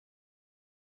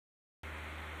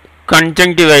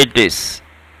Conjunctivitis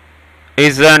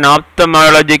is an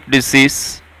ophthalmologic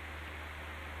disease.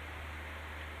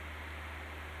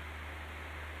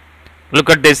 Look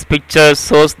at this picture,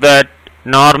 shows that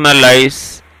normal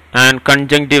eyes and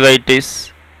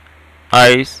conjunctivitis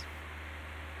eyes.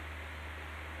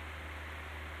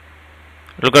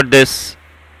 Look at this.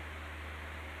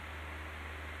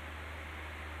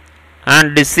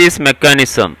 And disease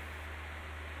mechanism.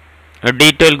 A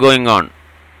detail going on.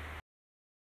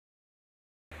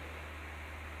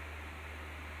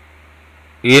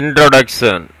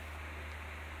 Introduction.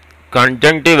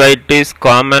 Conjunctivitis,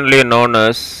 commonly known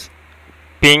as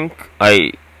pink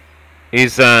eye,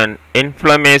 is an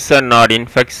inflammation or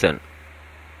infection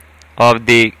of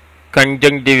the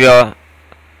conjunctiva,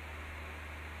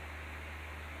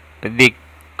 the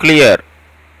clear,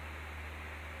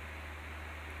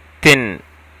 thin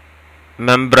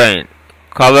membrane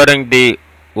covering the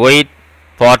white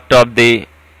part of the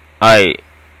eye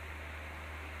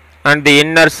and the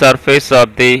inner surface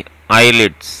of the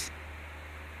eyelids.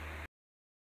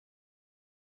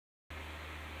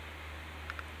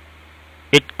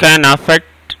 It can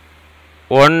affect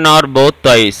one or both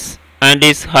eyes and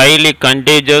is highly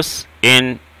contagious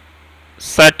in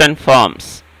certain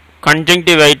forms.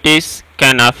 Conjunctivitis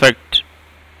can affect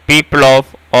people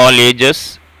of all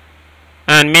ages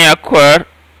and may occur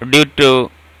due to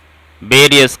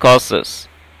various causes.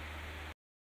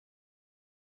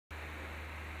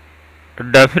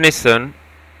 Definition.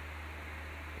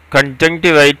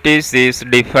 Conjunctivitis is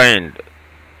defined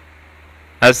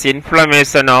as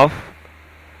inflammation of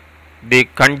the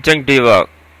conjunctiva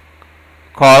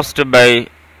caused by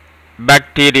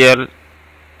bacterial,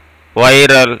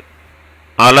 viral,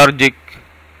 allergic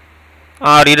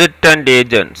or irritant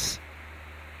agents.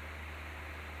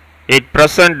 It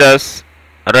presents as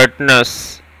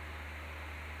redness,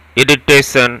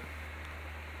 irritation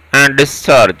and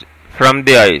discharge from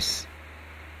the eyes.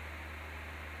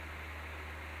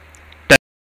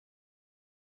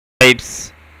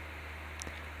 Types.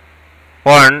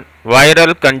 1.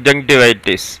 Viral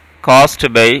conjunctivitis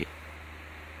caused by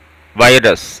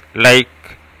virus like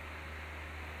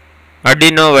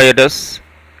adenovirus.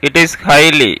 It is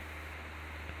highly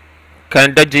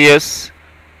contagious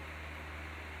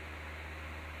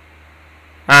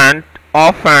and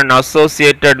often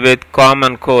associated with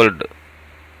common cold.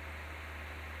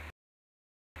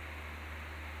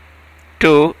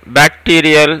 2.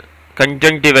 Bacterial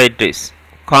conjunctivitis,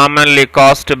 commonly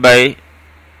caused by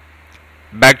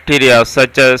bacteria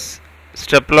such as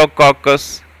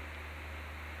Staphylococcus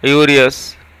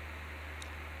aureus,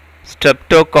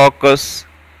 Streptococcus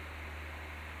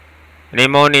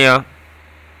pneumonia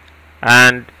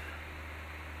and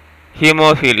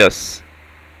Haemophilus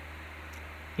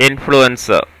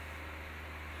influenza.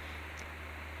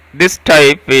 This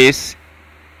type is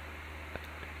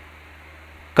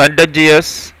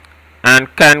contagious and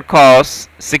can cause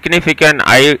significant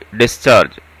eye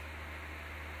discharge.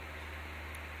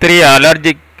 3.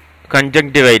 Allergic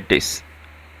conjunctivitis,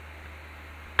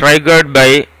 triggered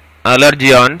by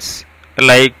allergens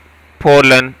like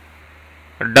pollen,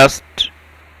 dust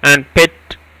and pet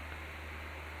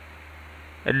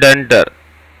dander.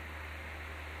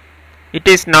 It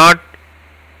is not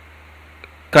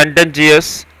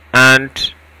contagious and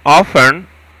often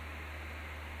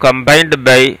combined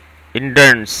by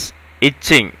intense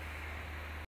itching.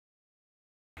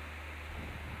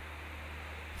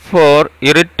 4.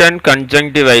 Irritant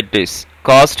conjunctivitis,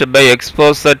 caused by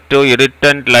exposure to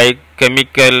irritant like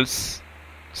chemicals,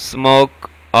 smoke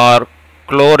or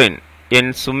chlorine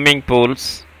in swimming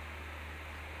pools.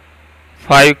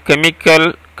 5.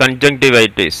 Chemical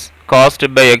conjunctivitis,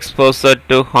 caused by exposure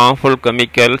to harmful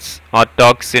chemicals or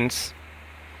toxins.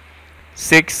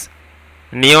 6.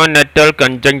 Neonatal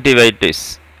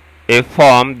conjunctivitis, a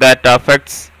form that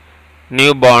affects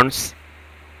newborns,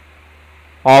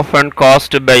 often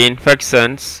caused by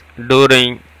infections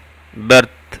during birth.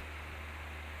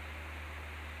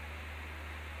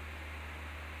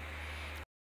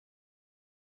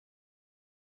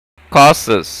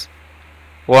 Causes.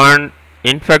 1.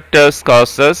 Infectious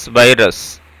causes,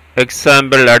 virus,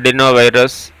 example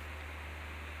adenovirus,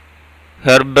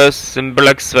 herpes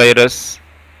simplex virus.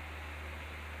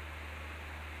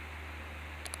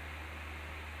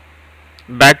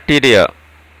 Bacteria,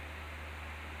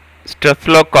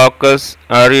 Staphylococcus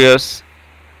aureus,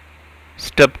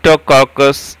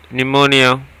 Streptococcus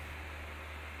pneumonia.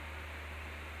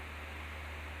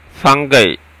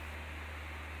 Fungi,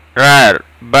 rare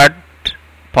but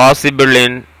possible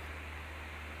in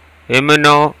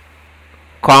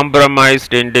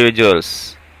immunocompromised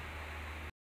individuals.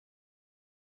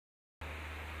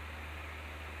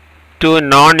 2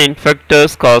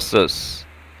 non-infectious causes.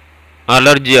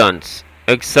 Allergens,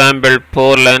 example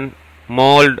pollen,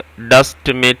 mold, dust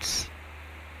mitts.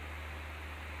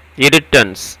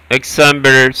 Irritants,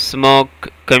 example smoke,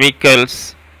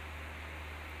 chemicals.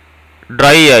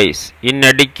 Dry eyes,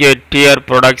 inadequate tear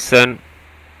production.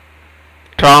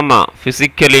 Trauma,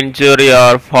 physical injury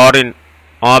or foreign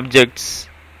objects.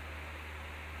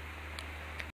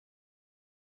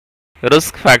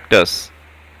 Risk factors.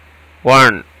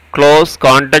 1. Close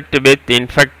contact with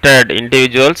infected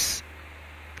individuals,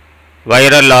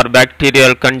 viral or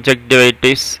bacterial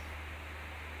conjunctivitis.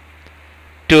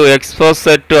 2.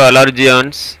 Exposure to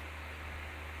allergens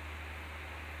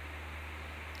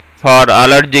for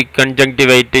allergic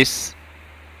conjunctivitis.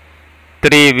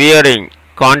 3. Wearing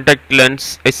contact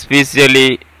lens,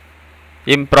 especially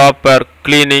improper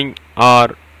cleaning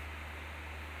or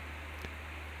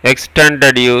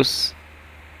extended use.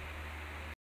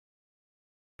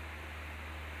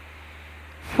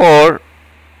 4.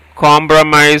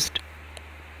 Compromised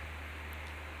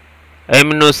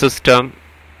immune system.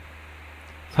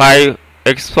 5.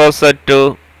 Exposure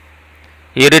to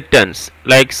irritants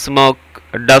like smoke,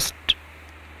 dust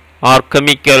or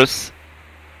chemicals.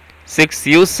 6.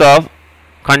 Use of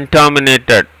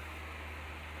contaminated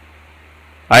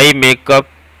eye makeup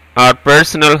or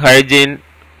personal hygiene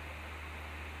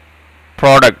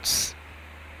products.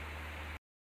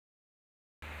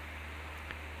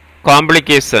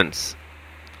 Complications.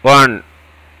 1.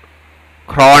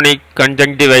 Chronic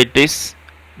conjunctivitis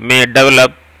may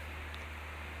develop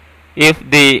if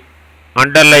the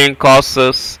underlying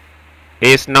causes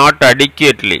is not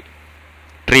adequately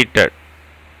treated.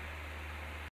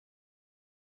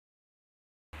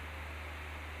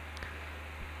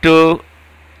 2.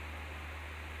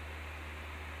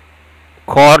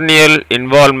 Corneal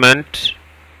involvement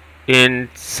in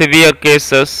severe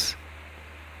cases,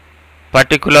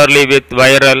 particularly with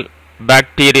viral,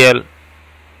 bacterial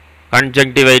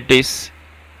conjunctivitis.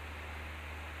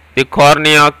 The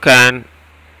cornea can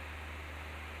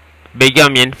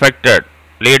become infected,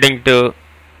 leading to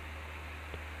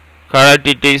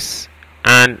keratitis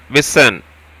and vision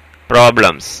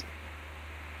problems.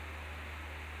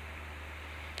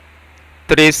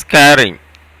 3. Scarring.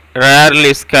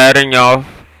 Rarely scarring of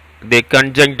the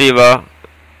conjunctiva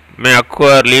may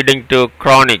occur, leading to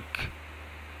chronic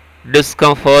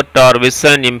discomfort or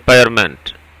vision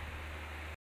impairment.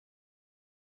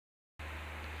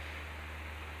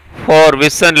 4.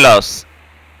 Vision loss.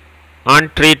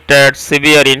 Untreated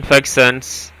severe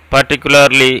infections,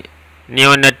 particularly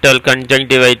neonatal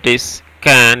conjunctivitis,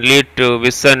 can lead to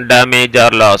vision damage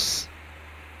or loss.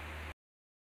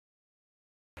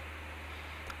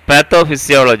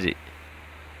 Pathophysiology.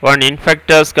 1.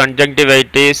 Infectious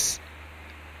conjunctivitis.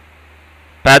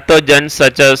 Pathogens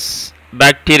such as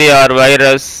bacteria or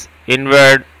virus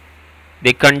invade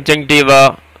the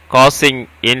conjunctiva, causing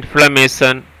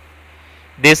inflammation.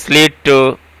 This leads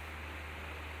to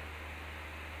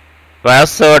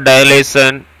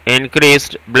vasodilation,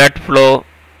 increased blood flow,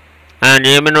 and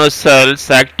immunocells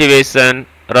activation,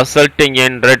 resulting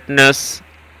in redness,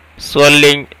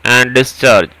 swelling, and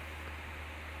discharge.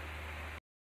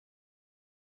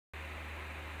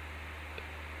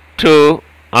 2.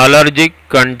 Allergic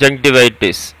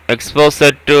conjunctivitis.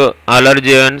 Exposure to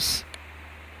allergens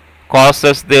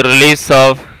causes the release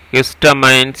of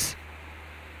histamines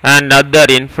and other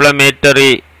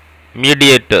inflammatory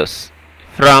mediators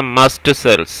from mast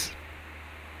cells,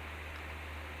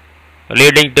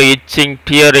 leading to itching,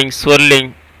 tearing,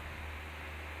 swelling.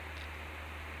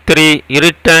 3.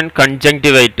 Irritant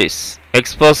conjunctivitis.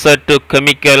 Exposure to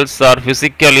chemicals or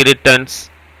physical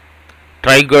irritants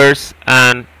triggers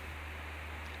an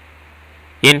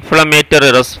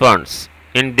inflammatory response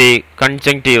in the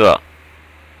conjunctiva.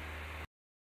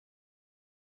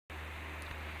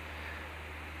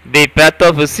 The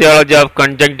pathophysiology of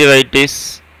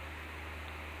conjunctivitis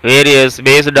varies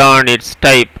based on its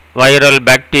type: viral,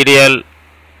 bacterial,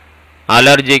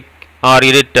 allergic, or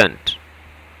irritant.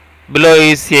 Below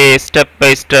is a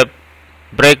step-by-step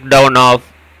breakdown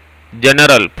of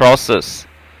general process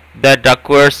that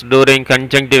occurs during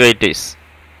conjunctivitis.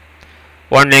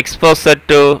 1. Exposure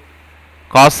to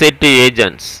causative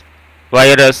agents,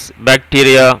 virus,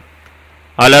 bacteria,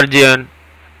 allergen,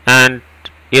 and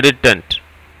irritant.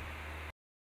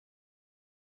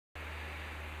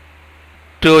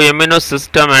 2. Immune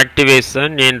system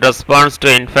activation in response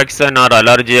to infection or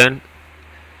allergen.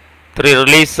 3.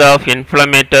 Release of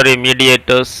inflammatory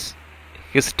mediators,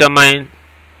 histamine,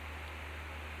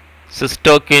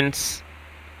 cytokines.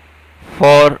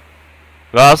 4.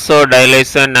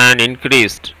 Vasodilation and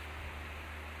increased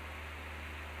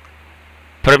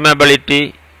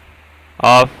permeability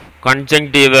of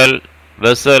conjunctival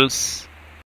vessels.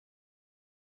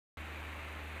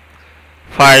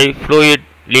 5. Fluid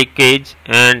leakage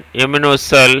and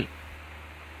immunocell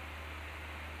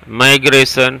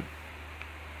migration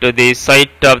to the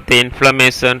site of the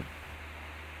inflammation.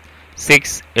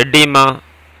 6. Edema,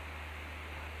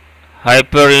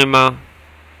 hyperemia,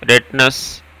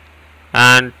 redness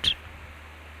and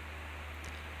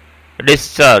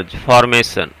discharge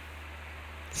formation.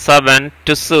 7.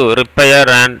 Tissue repair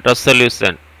and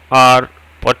resolution or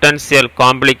potential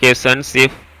complications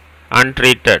if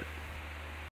untreated.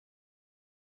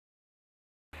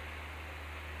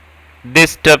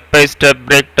 This step-by-step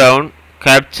breakdown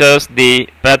captures the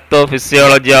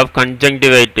pathophysiology of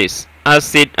conjunctivitis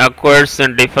as it occurs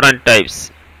in different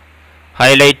types,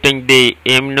 highlighting the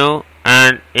immuno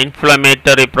and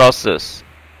inflammatory process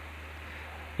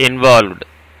involved.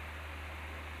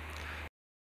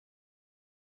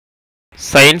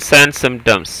 Signs and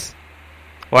symptoms.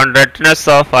 1. Redness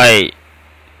of eye.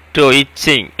 2.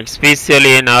 Itching,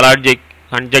 especially in allergic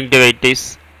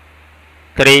conjunctivitis.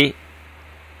 3.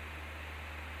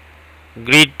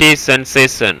 Gritty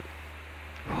sensation.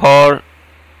 4.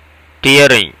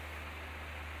 Tearing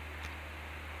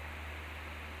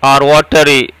or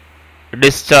watery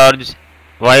discharge,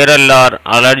 viral or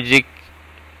allergic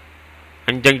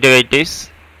conjunctivitis.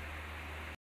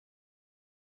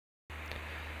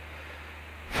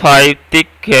 5. Thick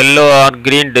yellow or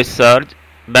green discharge,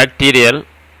 bacterial.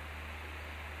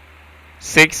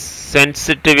 6.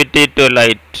 Sensitivity to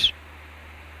light,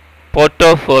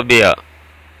 photophobia.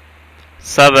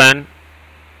 7.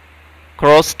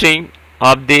 Crusting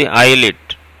of the eyelid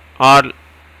or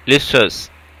blisters,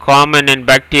 common in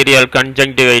bacterial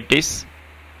conjunctivitis.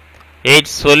 8.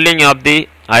 Swelling of the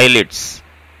eyelids.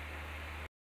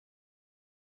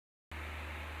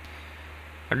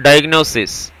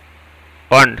 Diagnosis.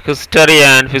 1. History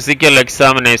and physical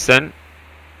examination.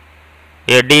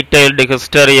 A detailed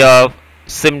history of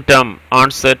symptom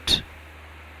onset,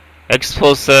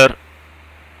 exposure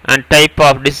and type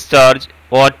of discharge,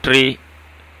 watery,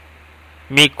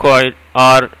 mucoid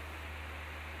or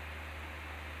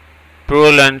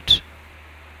purulent,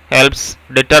 helps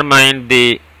determine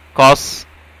the cause.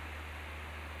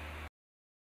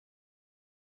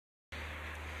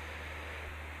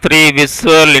 3.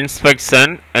 Visual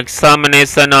inspection,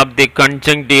 examination of the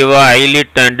conjunctiva, eyelid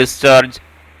and discharge.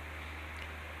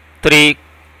 3.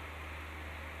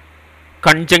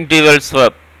 Conjunctival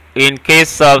swab. In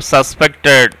case of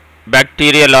suspected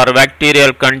bacterial or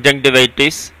bacterial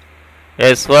conjunctivitis,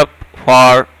 a swab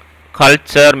for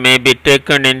culture may be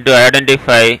taken in to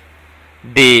identify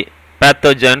the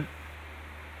pathogen.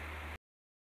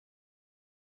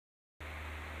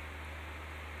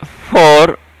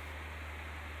 4.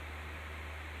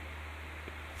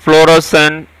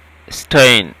 Fluorescent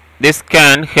stain. This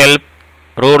can help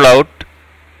rule out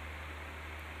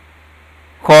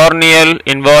corneal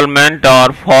involvement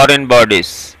or foreign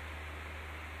bodies.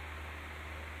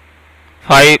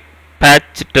 5.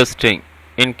 Patch testing.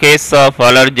 In case of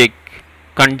allergic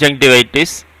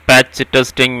conjunctivitis, patch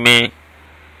testing may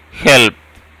help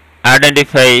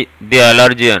identify the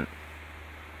allergen.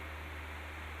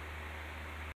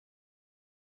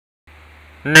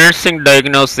 Nursing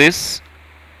diagnosis.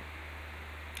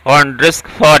 1. Risk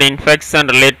for infection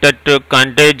related to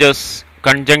contagious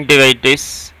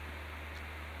conjunctivitis.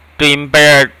 2.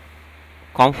 Impaired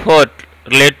comfort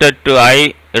related to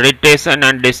eye irritation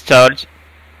and discharge.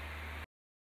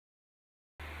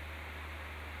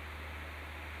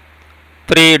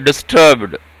 3.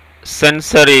 Disturbed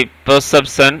sensory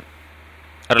perception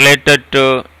related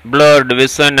to blurred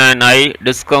vision and eye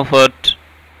discomfort.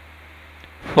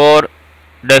 4.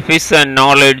 Deficient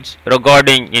knowledge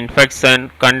regarding infection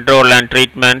control and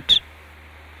treatment.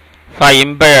 5.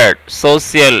 Impaired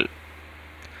social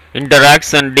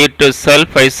interaction due to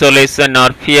self-isolation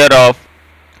or fear of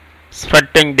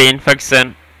spreading the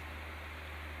infection.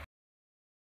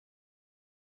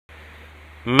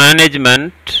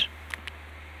 Management.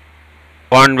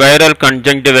 1. Viral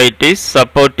conjunctivitis,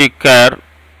 supportive care,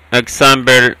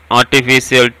 example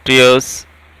artificial tears,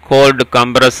 cold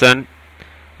compression,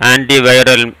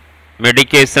 antiviral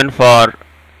medication for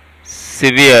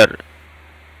severe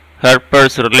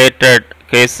herpes related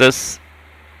cases.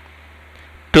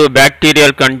 2.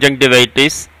 Bacterial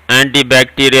conjunctivitis,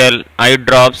 antibacterial eye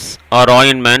drops or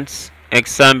ointments,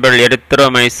 example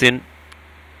erythromycin.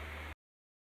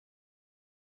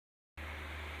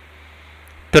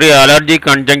 3. Allergic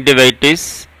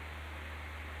conjunctivitis,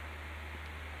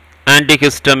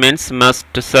 antihistamines, mast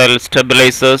cell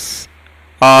stabilizers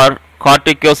or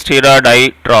corticosteroid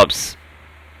eye drops.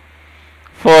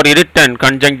 For irritant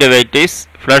conjunctivitis,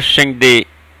 flushing the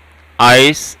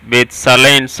eyes with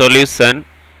saline solution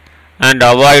and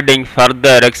avoiding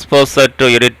further exposure to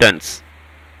irritants.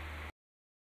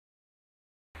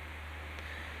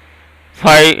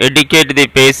 5. Educate the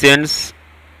patients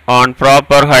on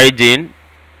proper hygiene,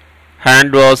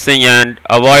 hand washing and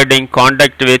avoiding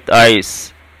contact with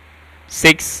eyes.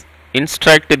 6.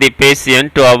 Instruct the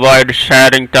patient to avoid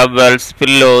sharing towels,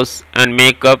 pillows and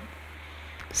makeup.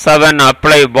 7.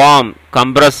 Apply warm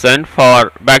compression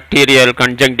for bacterial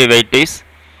conjunctivitis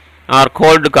or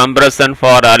cold compression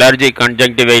for allergic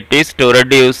conjunctivitis to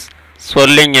reduce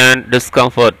swelling and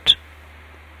discomfort.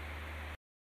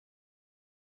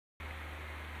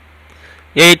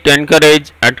 8.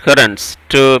 Encourage adherence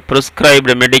to prescribed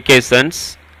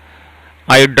medications,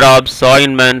 eye drops,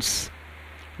 ointments.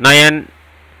 9.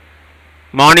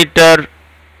 Monitor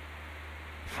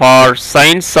for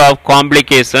signs of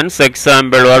complications,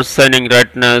 example worsening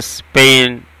redness,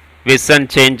 pain, vision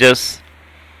changes.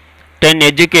 10.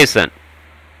 Education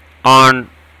on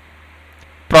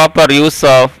proper use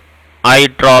of eye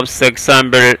drops,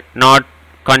 example not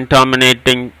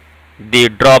contaminating the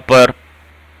dropper.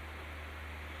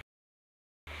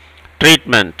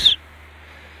 Treatment.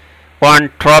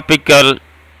 1. Topical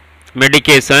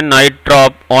medication, eye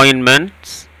drop,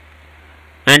 ointments,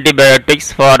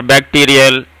 antibiotics for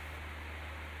bacterial,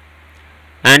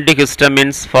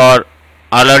 antihistamines for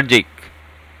allergic.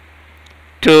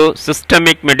 2.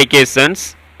 Systemic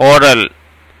medications, oral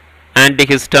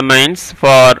antihistamines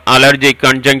for allergic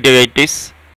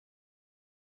conjunctivitis.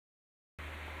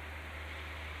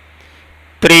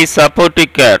 3.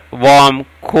 Supportive care, warm,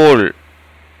 cool,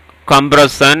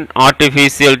 compression,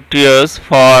 artificial tears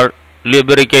for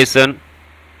lubrication.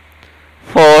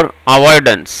 4.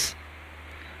 Avoidance.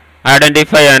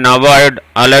 Identify and avoid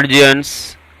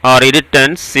allergens or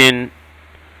irritants in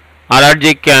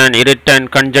allergic and irritant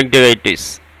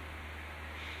conjunctivitis.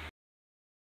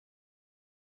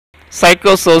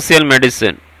 Psychosocial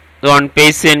medicine. One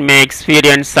patient may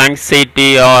experience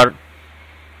anxiety or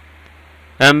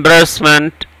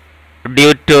embarrassment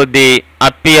due to the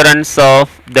appearance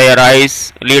of their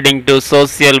eyes, leading to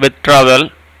social withdrawal.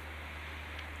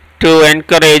 To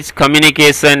encourage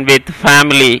communication with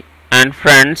family and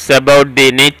friends about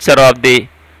the nature of the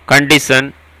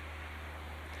condition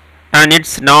and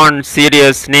its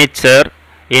non-serious nature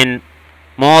in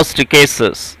most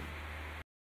cases.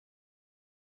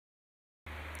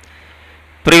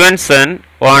 Prevention.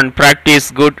 1.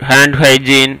 Practice good hand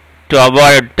hygiene to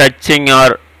avoid touching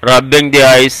or rubbing the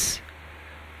eyes.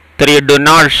 3. Do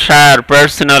not share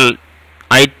personal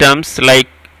items like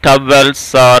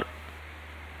towels or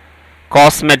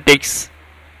cosmetics.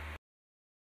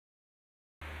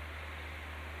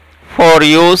 4.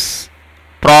 Use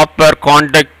proper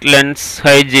contact lens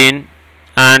hygiene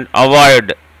and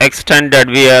avoid extended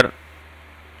wear.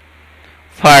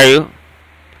 5.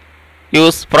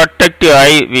 Use protective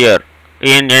eye wear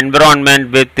in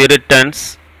environment with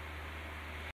irritants.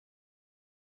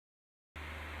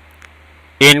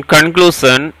 In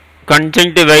conclusion,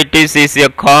 conjunctivitis is a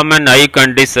common eye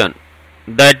condition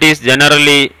that is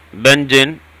generally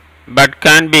benign but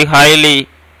can be highly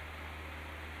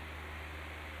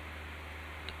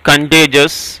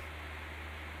contagious.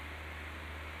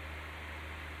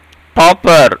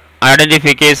 Proper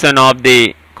identification of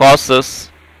the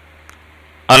causes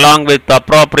along with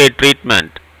appropriate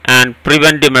treatment and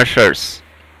preventive measures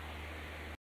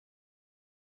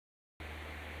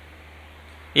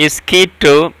is key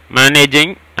to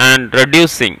managing and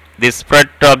reducing the spread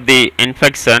of the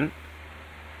infection.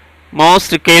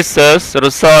 Most cases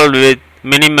resolve with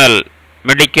minimal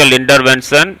medical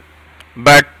intervention,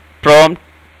 but prompt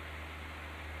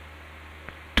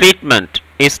treatment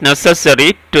is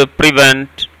necessary to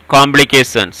prevent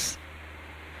complications,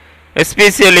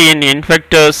 especially in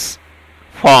infectious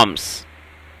forms.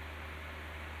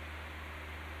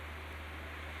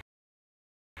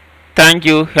 Thank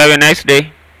you. Have a nice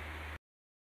day.